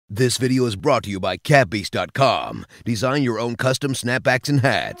This video is brought to you by catbeast.com. Design your own custom snapbacks and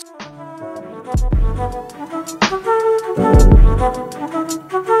hats.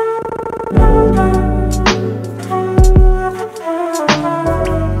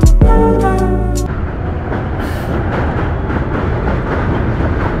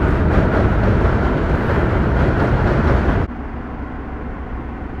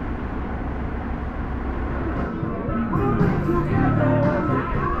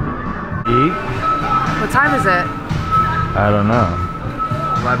 What time is it? I don't know.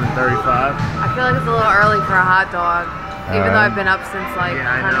 11:35. I feel like it's a little early for a hot dog, even though I've been up since like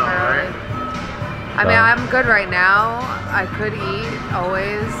kind of early. Right? I mean, I'm good right now. I could eat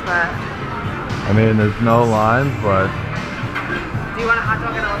always, but I mean, there's no lines, but do you want a hot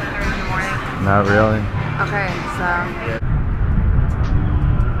dog at 11:30 in the morning? not really. Okay, so.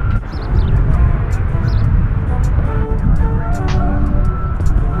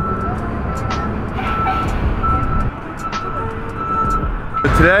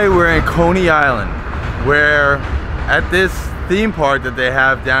 Today we're in Coney Island, where at this theme park that they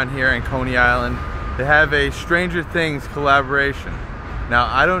have down here in Coney Island, they have a Stranger Things collaboration. Now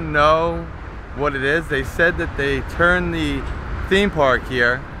I don't know what it is. They said that they turned the theme park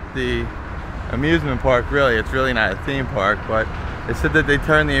here, the amusement park, really, it's really not a theme park, but they said that they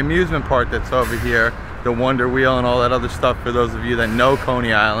turned the amusement park that's over here, the Wonder Wheel and all that other stuff, for those of you that know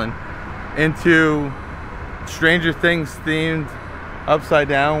Coney Island, into Stranger Things themed upside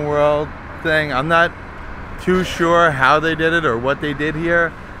down world thing. I'm not too sure how they did it or what they did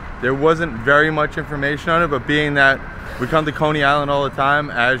here. There wasn't very much information on it, but being that we come to Coney Island all the time,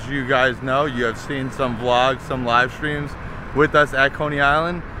 as you guys know, you have seen some vlogs, some live streams with us at Coney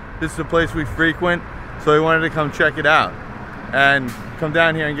Island. This is a place we frequent, so we wanted to come check it out and come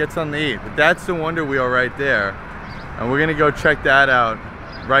down here and get something to eat. But that's the Wonder Wheel right there, and we're gonna go check that out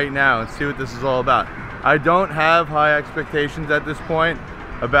right now and see what this is all about. I don't have high expectations at this point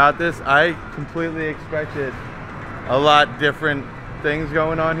about this. I completely expected a lot different things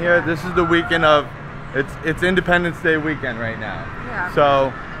going on here. This is the weekend of, it's Independence Day weekend right now. Yeah.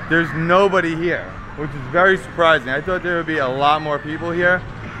 So there's nobody here, which is very surprising. I thought there would be a lot more people here,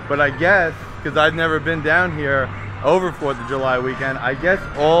 but I guess, because I've never been down here over 4th of July weekend, I guess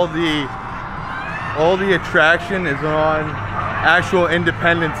all the attraction is on actual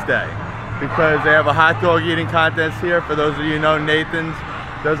Independence Day, because they have a hot dog eating contest here. For those of you who know, Nathan's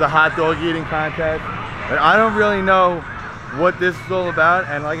does a hot dog eating contest. But I don't really know what this is all about,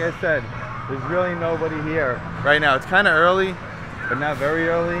 and like I said, there's really nobody here right now. It's kind of early, but not very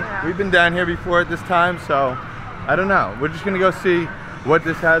early. Yeah. We've been down here before at this time, so I don't know. We're just gonna go see what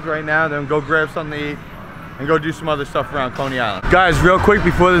this has right now, then go grab something to eat and go do some other stuff around Coney Island. Guys, real quick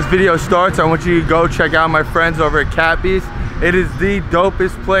before this video starts, I want you to go check out my friends over at Cat Beast. It is the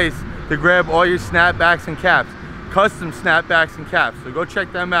dopest place to grab all your snapbacks and caps, custom snapbacks and caps. So go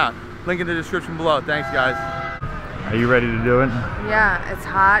check them out. Link in the description below. Thanks, guys. Are you ready to do it? Yeah, it's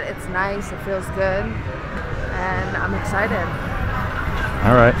hot, it's nice, it feels good, and I'm excited.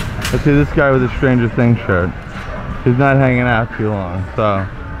 All right, let's see this guy with a Stranger Things shirt. He's not hanging out too long, so.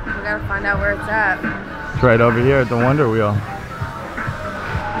 We gotta find out where it's at. It's right over here at the Wonder Wheel.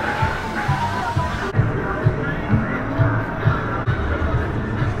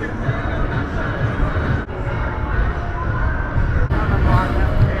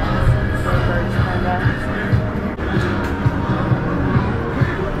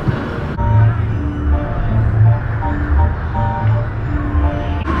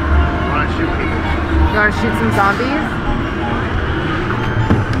 You wanna shoot some zombies?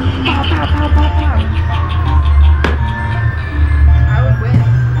 I would win.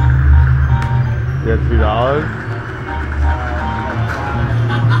 You got $2?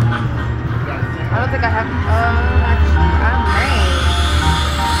 I don't think I have, actually, I may.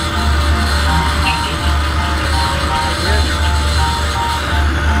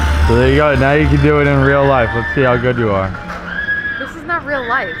 So there you go, now you can do it in real life. Let's see how good you are. This is not real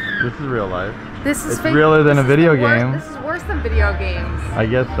life. This is real life. This is It's realer than a video game. This is worse than video games. I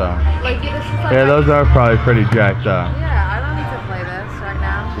guess so. Like, this is like, Yeah, those are probably pretty jacked up. yeah, I don't need to play this right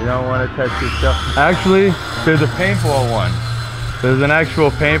now. You don't want to touch yourself. Actually, there's a paintball one. There's an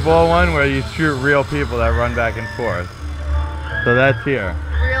actual paintball one where you shoot real people that run back and forth. So that's here.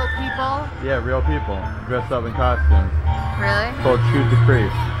 Real people? Yeah, real people dressed up in costumes. Really? It's called Shoot the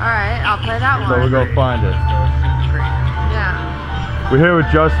Creep. Alright, I'll play that So one. we'll go find it. Yeah. We're here with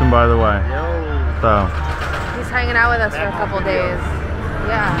Justin, by the way. So. He's hanging out with us for a couple days.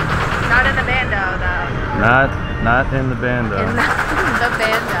 Yeah. Not in the bando, though. Not in the bando. In the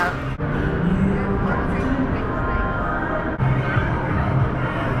bando.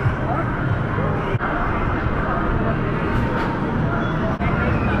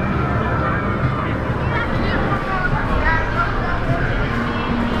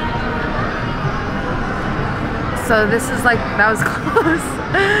 So this is like, that was close.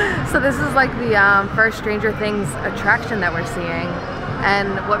 So this is like the first Stranger Things attraction that we're seeing.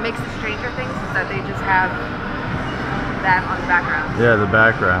 And what makes it Stranger Things is that they just have that on the background. Yeah, the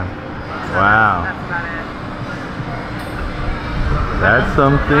background. So Wow. That's about it. That's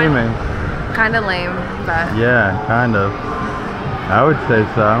some theming. Kind of lame, but. Yeah, kind of. I would say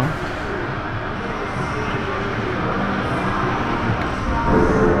so.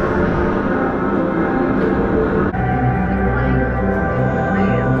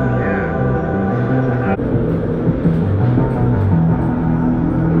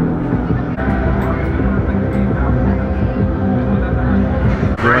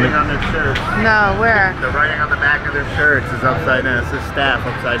 Writing on their shirts. No, where? The writing on the back of their shirts is upside down. It says staff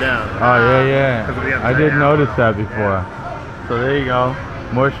upside down. Oh, yeah, Because of the yeah. I upside did down. notice that before. So there you go.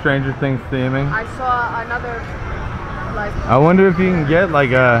 More Stranger Things theming. I saw another, like. I wonder if you can get like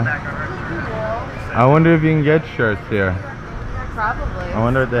a... I wonder if you can get shirts here. Probably. I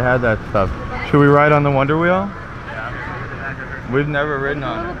wonder if they had that stuff. Should we ride on the Wonder Wheel? We've never ridden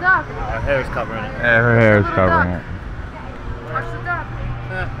on Little it. duck. Our hair's covering it. Yeah, her hair is covering it. Watch the duck.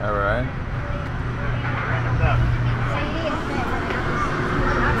 Alright.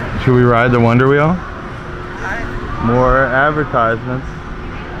 Should we ride the Wonder Wheel? More advertisements.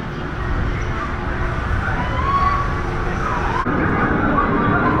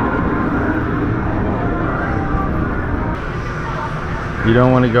 You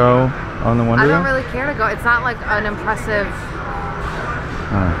don't want to go on the Wonder I Wheel? don't really care to go. It's not like an impressive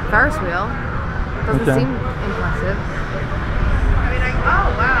Ferris wheel. Doesn't Okay. seem impressive. I mean, oh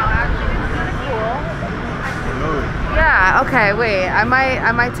wow, actually it's kind of cool. Yeah. Okay. Wait. I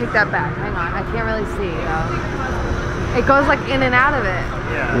might take that back. Hang on. I can't really see though. It goes like in and out of it.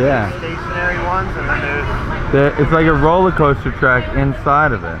 Yeah. Stationary ones, and then there's... It's like a roller coaster track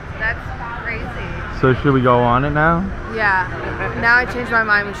inside of it. That's crazy. So should we go on it now? Yeah. Now I changed my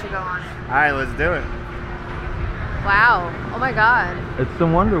mind. We should go on it. Alright, let's do it. Wow. Oh my God. It's the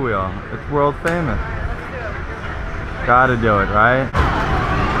Wonder Wheel. It's world famous. Gotta do it, right?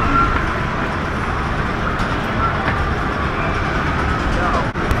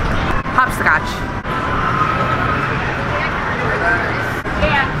 Hopscotch.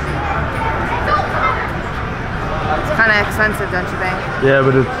 It's kind of expensive, don't you think? Yeah,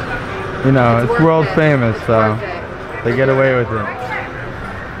 but it's, you know, it's worth world it. famous, It's so worth it. they get away with it.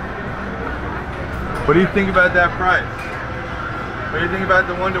 What do you think about that price? What do you think about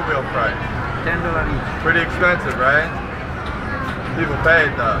the Wonder Wheel price? $10 each. Pretty expensive, right? People pay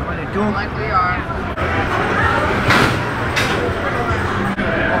it though. Like we are.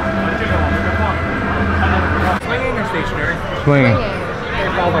 Swinging or stationary? Swinging. Okay,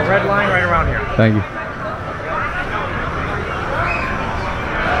 follow the red line right around here. Thank you.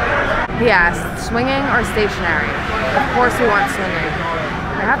 He asked, swinging or stationary? Of course we want swinging.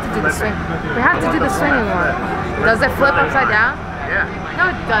 We have to do the swing. We have to do the swinging one. Does it flip upside down? Yeah.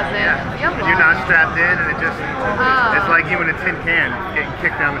 No, it doesn't. Yeah. You're You're not lying. strapped in, and it just... Oh. It's like you in a tin can getting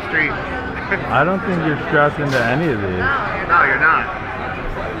kicked down the street. I don't think you're strapped into any of these. No, you're not.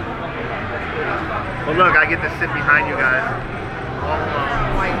 Well, look, I get to sit behind you guys. All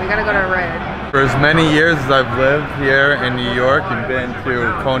alone. Wait, we gotta go to Red. For as many years as I've lived here in New York and been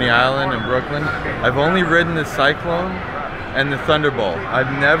to Coney Island and Brooklyn, I've only ridden the Cyclone and the Thunderbolt.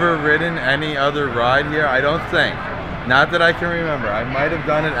 I've never ridden any other ride here, I don't think. Not that I can remember. I might have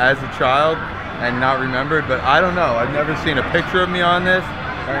done it as a child and not remembered, but I don't know. I've never seen a picture of me on this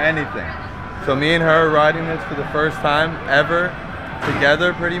or anything. So me and her riding this for the first time ever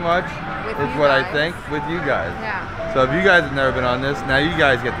together pretty much With is you what I guys. think with you guys. Yeah. So if you guys have never been on this, now you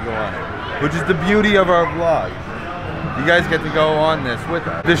guys get to go on it, which is the beauty of our vlog. You guys get to go on this with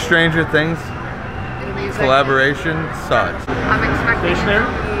us. This Stranger Things collaboration sucks. I'm expecting it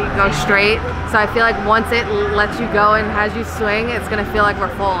to go straight, so I feel like once it lets you go and has you swing, it's gonna feel like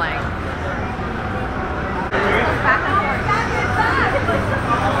we're falling.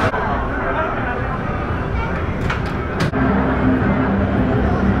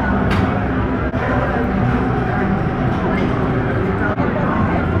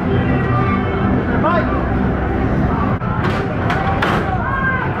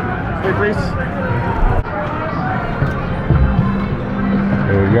 Hey, please.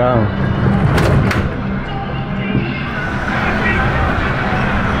 There we go.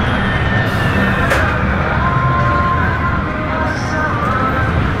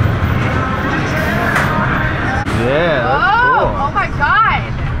 Yeah, that's cool. Oh my God!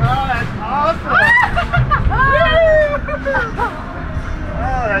 Oh, that's awesome.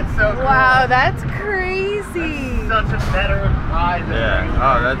 Oh, that's so cool. Wow, that's crazy. such a better ride than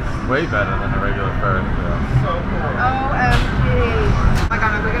Oh, that's way better than a regular Ferris wheel. so cool. OMG. Oh my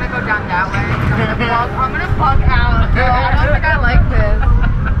god, are we gonna go down that way? I'm gonna bug out. Oh, I don't think I like this.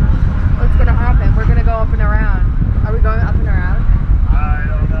 What's gonna happen? We're gonna go up and around. Are we going up and around? I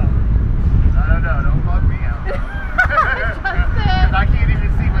don't know. Don't bug me out. Because I can't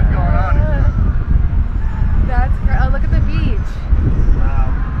even see what's going on. That's great. Oh, look at the beach. Wow.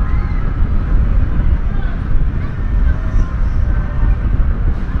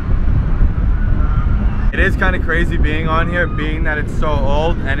 It is kind of crazy being on here, being that it's so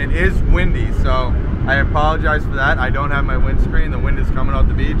old and it is windy, so I apologize for that. I don't have my windscreen, the wind is coming off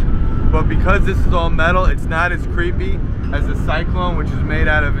the beach. But because this is all metal, it's not as creepy as the Cyclone, which is made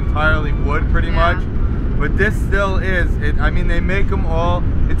out of entirely wood pretty much. But this still is. I mean, they make them all,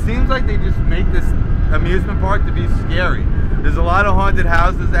 it seems like they just make this amusement park to be scary. There's a lot of haunted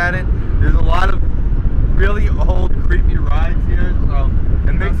houses at it. There's a lot of really old creepy rides here, so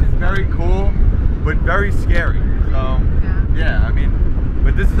it makes it very cool but very scary. So yeah, I mean,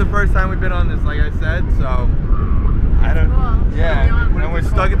 but this is the first time we've been on this, like I said, so I don't and we're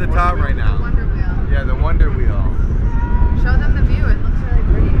stuck at the top right now. The Wonder Wheel. Yeah, the Wonder Wheel. Show them the view, it looks really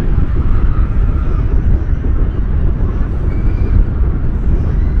pretty.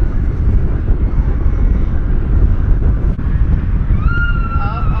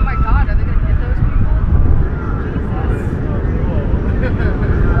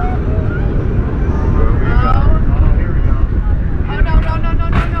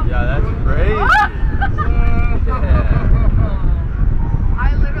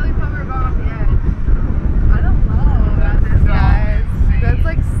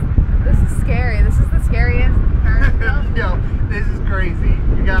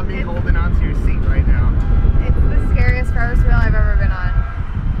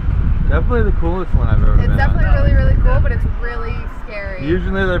 Definitely the coolest one I've ever been on. It's definitely really, really cool, but it's really scary.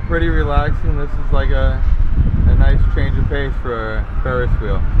 Usually they're pretty relaxing. This is like a nice change of pace for a Ferris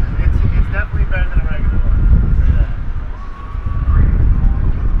wheel. It's definitely better than a regular one.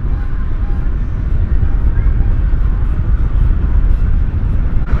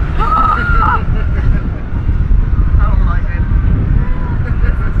 I don't like it.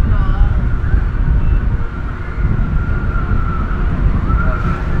 This is cool.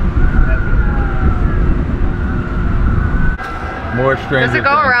 More Stranger Does it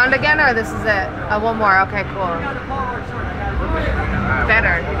go Things. around again, or this is it? Oh, one more. Okay, cool.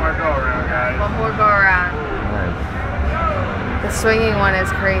 Better. One more go around, guys. One more go around. Nice. The swinging one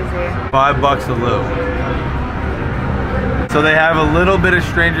is crazy. $5 a loop. So they have a little bit of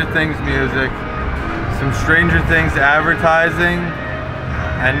Stranger Things music, some Stranger Things advertising,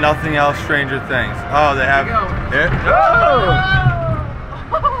 and nothing else Stranger Things. Oh, they have. Here. Oh!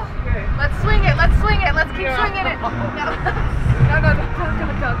 Let's swing it. Let's swing it. Let's keep swinging it. No,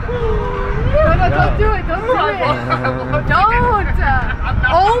 don't do it. Don't do it. Don't.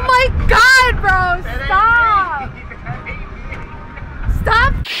 Oh my God, bro. Stop.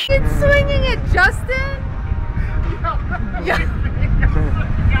 Stop swinging it, Justin.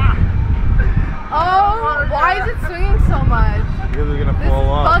 Oh, why is it swinging so much? Because we're gonna This fall is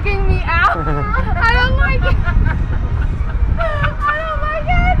off. bugging me out. I don't like it. I don't like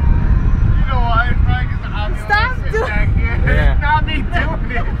it. You know why? It's probably because I'm Stop doing back here. Yeah. It's not me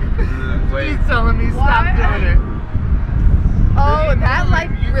doing it. Wait. He's telling me stop Why? doing it. Oh, that like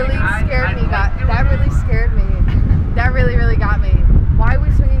really scared me. That really scared me. That really, really got me. Why are we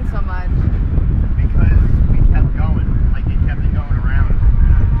swinging so much? Because we kept going. Like it kept it going around.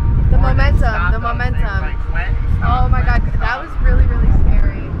 The Before they momentum. stopped The us, they, momentum. like, went and Oh stopped, my went God, and that stopped. was really, really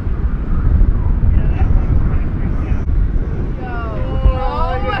scary. Yeah, that was pretty freaky out. Yo.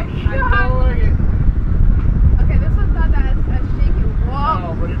 Oh my I God. don't like it. Okay, this one's not that as shaky.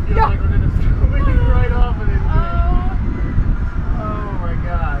 Whoa. Oh, but it feels Yo. like we're gonna swing right off of this thing. Oh. Oh my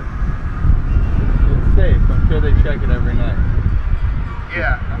God. It's safe. I'm sure they check it every night.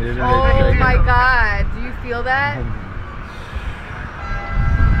 Yeah. They check Oh it. my God. Do you feel that?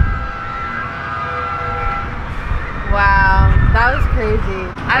 Wow. That was crazy.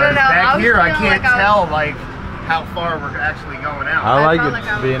 I don't know. Back was here, I feeling can't like tell like how far we're actually going out. I like felt it like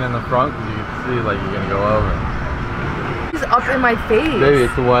I was- being in the front because you can see like you're gonna go over. He's up in my face. Baby,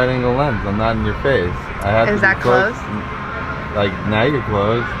 it's a wide angle lens. I'm not in your face. I have Is to be that close? Like now you're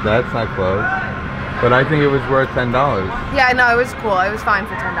closed. That's not closed. But I think it was worth $10. Yeah, no, it was cool. It was fine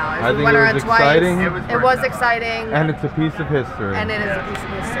for $10. I We think went it around was twice. exciting. It was exciting. And it's a piece of history. And it is a piece of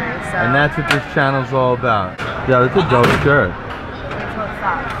history. So. And that's what this channel's all about. Yeah, that's a dope shirt. Until it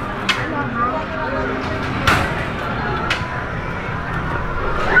stops.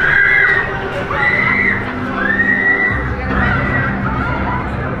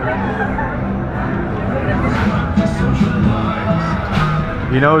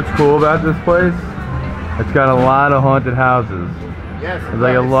 You know what's cool about this place? It's got a lot of haunted houses. Yes. There's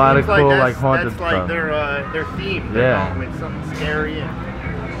like a lot of cool like haunted that's stuff. Like their theme. Yeah. With something scary. And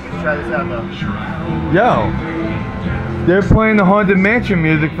let's try this out though. Yo, they're playing the Haunted Mansion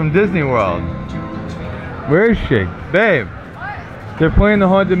music from Disney World. Where is she? Babe. They're playing the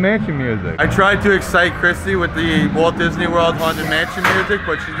Haunted Mansion music. I tried to excite Christy with the Walt Disney World Haunted Mansion music,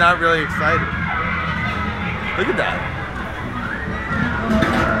 but she's not really excited. Look at that.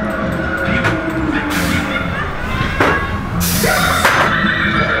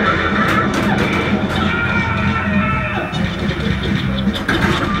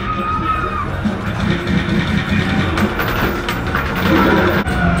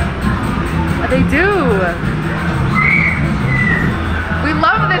 They do. We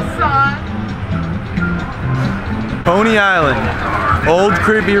love this song. Coney Island. Old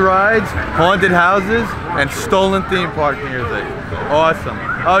creepy rides, haunted houses, and stolen theme park music. Awesome.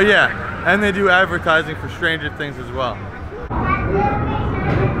 Oh yeah, and they do advertising for Stranger Things as well.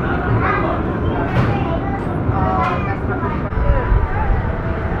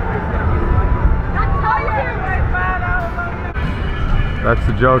 That's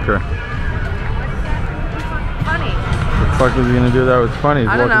the Joker. Funny. What the fuck was he gonna do that was funny? He's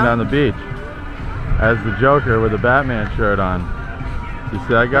I don't walking know. down the beach as the Joker with a Batman shirt on. You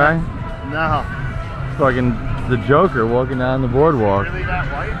see that guy? No. Fucking the Joker walking down the boardwalk. Really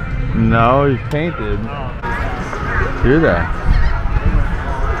that white? No, he's painted. Oh. Do that.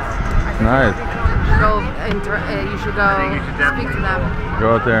 Nice. You should go speak to them.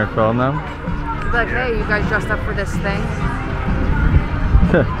 Go out there and film them. Be like, hey, you guys dressed up for this thing?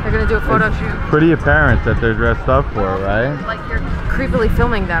 They're gonna do a photo shoot. Pretty apparent that they're dressed up for it, right? Like you're creepily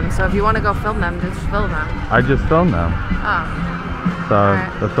filming them, so if you want to go film them, just film them. I just filmed them. Oh. So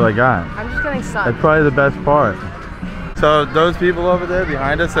Alright. that's what I got. I'm just getting sun. That's probably the best part. So those people over there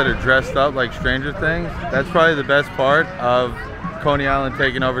behind us that are dressed up like Stranger Things, that's probably the best part of Coney Island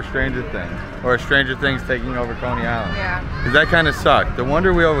taking over Stranger Things. Or Stranger Things taking over Coney Island. Yeah. Because that kind of sucked. The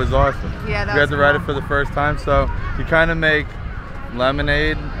Wonder Wheel was awesome. Yeah, that We got was to ride it cool. for the first time, so you kind of make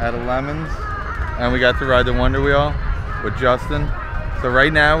lemonade out of lemons. And we got to ride the Wonder Wheel with Justin. So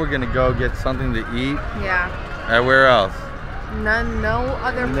right now we're going to go get something to eat. Yeah. And where else? No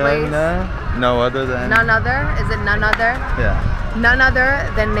other place. No other than? None other? Is it none other? Yeah. None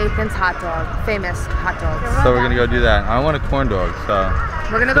other than Nathan's hot dog. Famous hot dogs. So we're gonna go do that. I want a corn dog, so.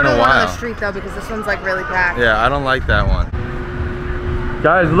 We're gonna go to the one on the street though because this one's like really packed. Yeah, I don't like that one.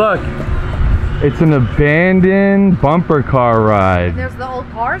 Guys, look. It's an abandoned bumper car ride. There's the old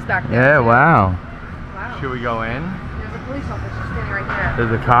cars back there. Yeah, too. wow. Wow. Should we go in? There's a police officer standing right there.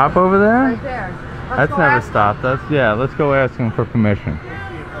 There's a cop over there? Right there. That's never stopped us. Yeah, let's go ask him for permission.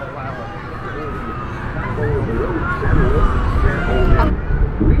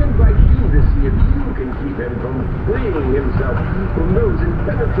 We invite you to see if you can keep him from freeing himself from those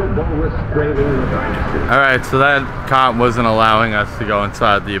impenetrable restraining devices. Alright, so that cop wasn't allowing us to go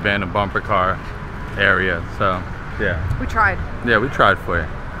inside the abandoned bumper car area, so yeah. We tried. Yeah, we tried for you.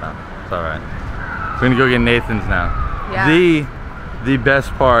 So, it's alright. We're gonna go get Nathan's now. Yeah. The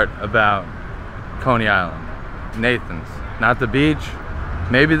best part about Coney Island, Nathan's. Not the beach,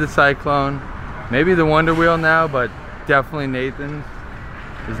 maybe the Cyclone, maybe the Wonder Wheel now, but definitely Nathan's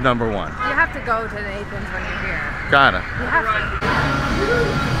is number one. You have to go to Nathan's when you're here. Gotta. You have to.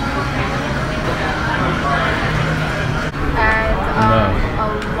 And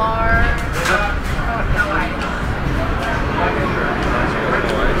a large.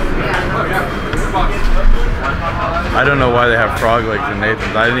 I don't know why they have frog legs in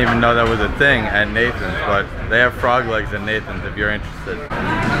Nathan's. I didn't even know that was a thing at Nathan's, but they have frog legs in Nathan's if you're interested.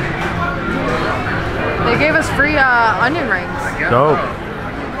 They gave us free onion rings. Dope.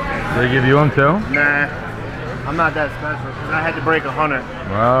 Did they give you them too? Nah. I'm not that special because I had to break 100. They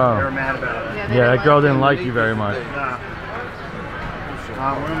were Wow. mad about it. Yeah, that girl didn't like you very much. Nah.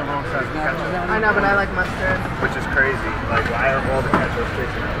 We're on the wrong side of the ketchup, I know, but I like mustard. which is crazy. Like, why are all the ketchup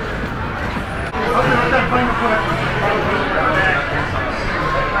sticks?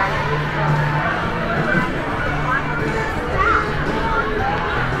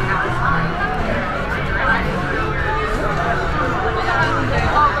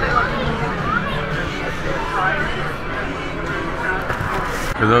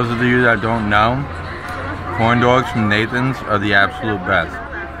 For those of you that don't know, corn dogs from Nathan's are the absolute best.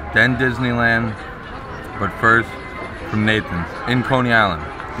 Then Disneyland, but first from Nathan's in Coney Island.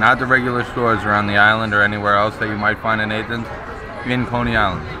 Not the regular stores around the island or anywhere else that you might find a Nathan's. In Coney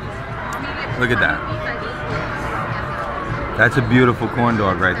Island. Look at that. That's a beautiful corn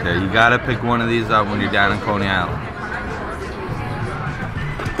dog right there. You gotta pick one of these up when you're down in Coney Island.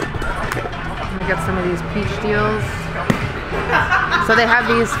 get some of these peach deals. So they have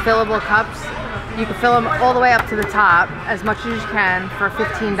these fillable cups. You can fill them all the way up to the top, as much as you can, for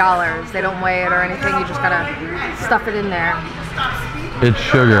 $15. They don't weigh it or anything. You just gotta stuff it in there. It's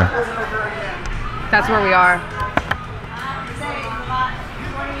sugar. That's where we are.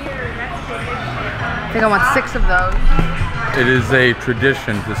 I think I want 6 of those. It is a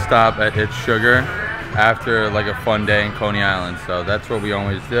tradition to stop at It's Sugar after like a fun day in Coney Island, so that's what we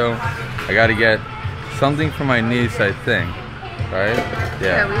always do. I gotta get something for my niece, I think, right?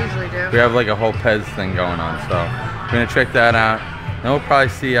 Yeah, we usually do. We have like a whole Pez thing going on, so we're gonna check that out. Then we'll probably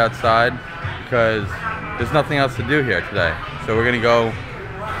see you outside because there's nothing else to do here today. So we're gonna go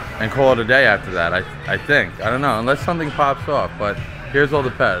and call it a day after that, I think. I don't know, unless something pops off, but here's all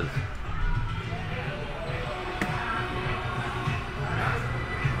the Pez.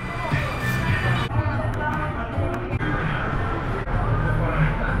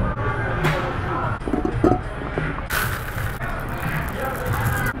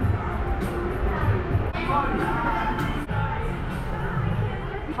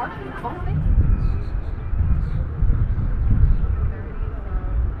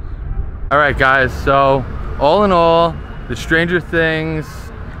 Alright guys, so all in all, the Stranger Things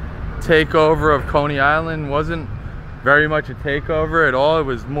takeover of Coney Island wasn't very much a takeover at all. It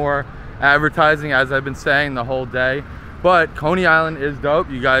was more advertising, as I've been saying the whole day. But Coney Island is dope.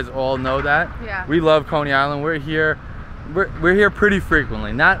 You guys all know that. Yeah. We love Coney Island. We're here pretty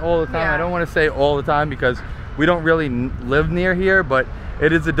frequently. Not all the time. Yeah. I don't want to say all the time because we don't really live near here, but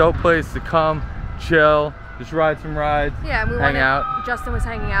it is a dope place to come, chill, just ride some rides, yeah, we hang out. Justin was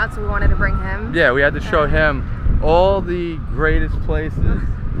hanging out, so we wanted to bring him. Yeah, we had to show him all the greatest places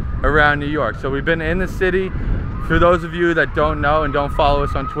around New York. So we've been in the city. For those of you that don't know and don't follow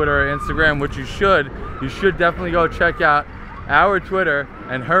us on Twitter or Instagram, which you should definitely go check out our Twitter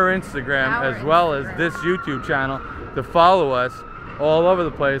and her Instagram, as well as this YouTube channel, to follow us all over the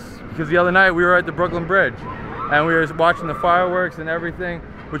place. Because the other night we were at the Brooklyn Bridge and we were watching the fireworks and everything,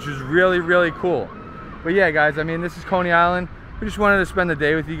 which was really, really cool. But yeah, guys, I mean, this is Coney Island. We just wanted to spend the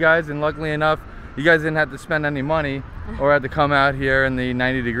day with you guys, and luckily enough, you guys didn't have to spend any money or had to come out here in the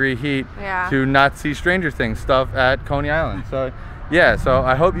 90-degree heat to not see Stranger Things stuff at Coney Island. So yeah, so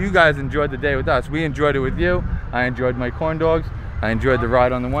I hope you guys enjoyed the day with us. We enjoyed it with you. I enjoyed my corn dogs. I enjoyed the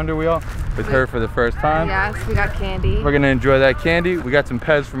ride on the Wonder Wheel with her for the first time. Yes, we got candy. We're gonna enjoy that candy. We got some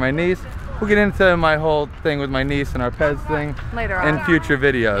Pez for my niece. We'll get into my whole thing with my niece and our Pez thing later on in future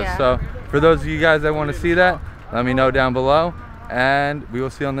videos. Yeah. So for those of you guys that want to see that, let me know down below, and we will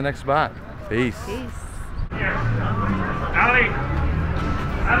see you on the next spot. Peace. Peace.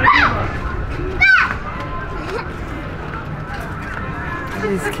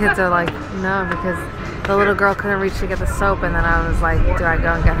 These kids are like, no, because the little girl couldn't reach to get the soap, and then I was like, do I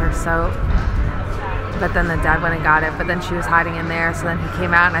go and get her soap? But then the dad went and got it, but then she was hiding in there, so then he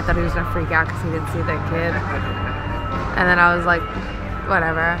came out and I thought he was gonna freak out because he didn't see the kid. And then I was like,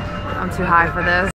 whatever, I'm too high for this.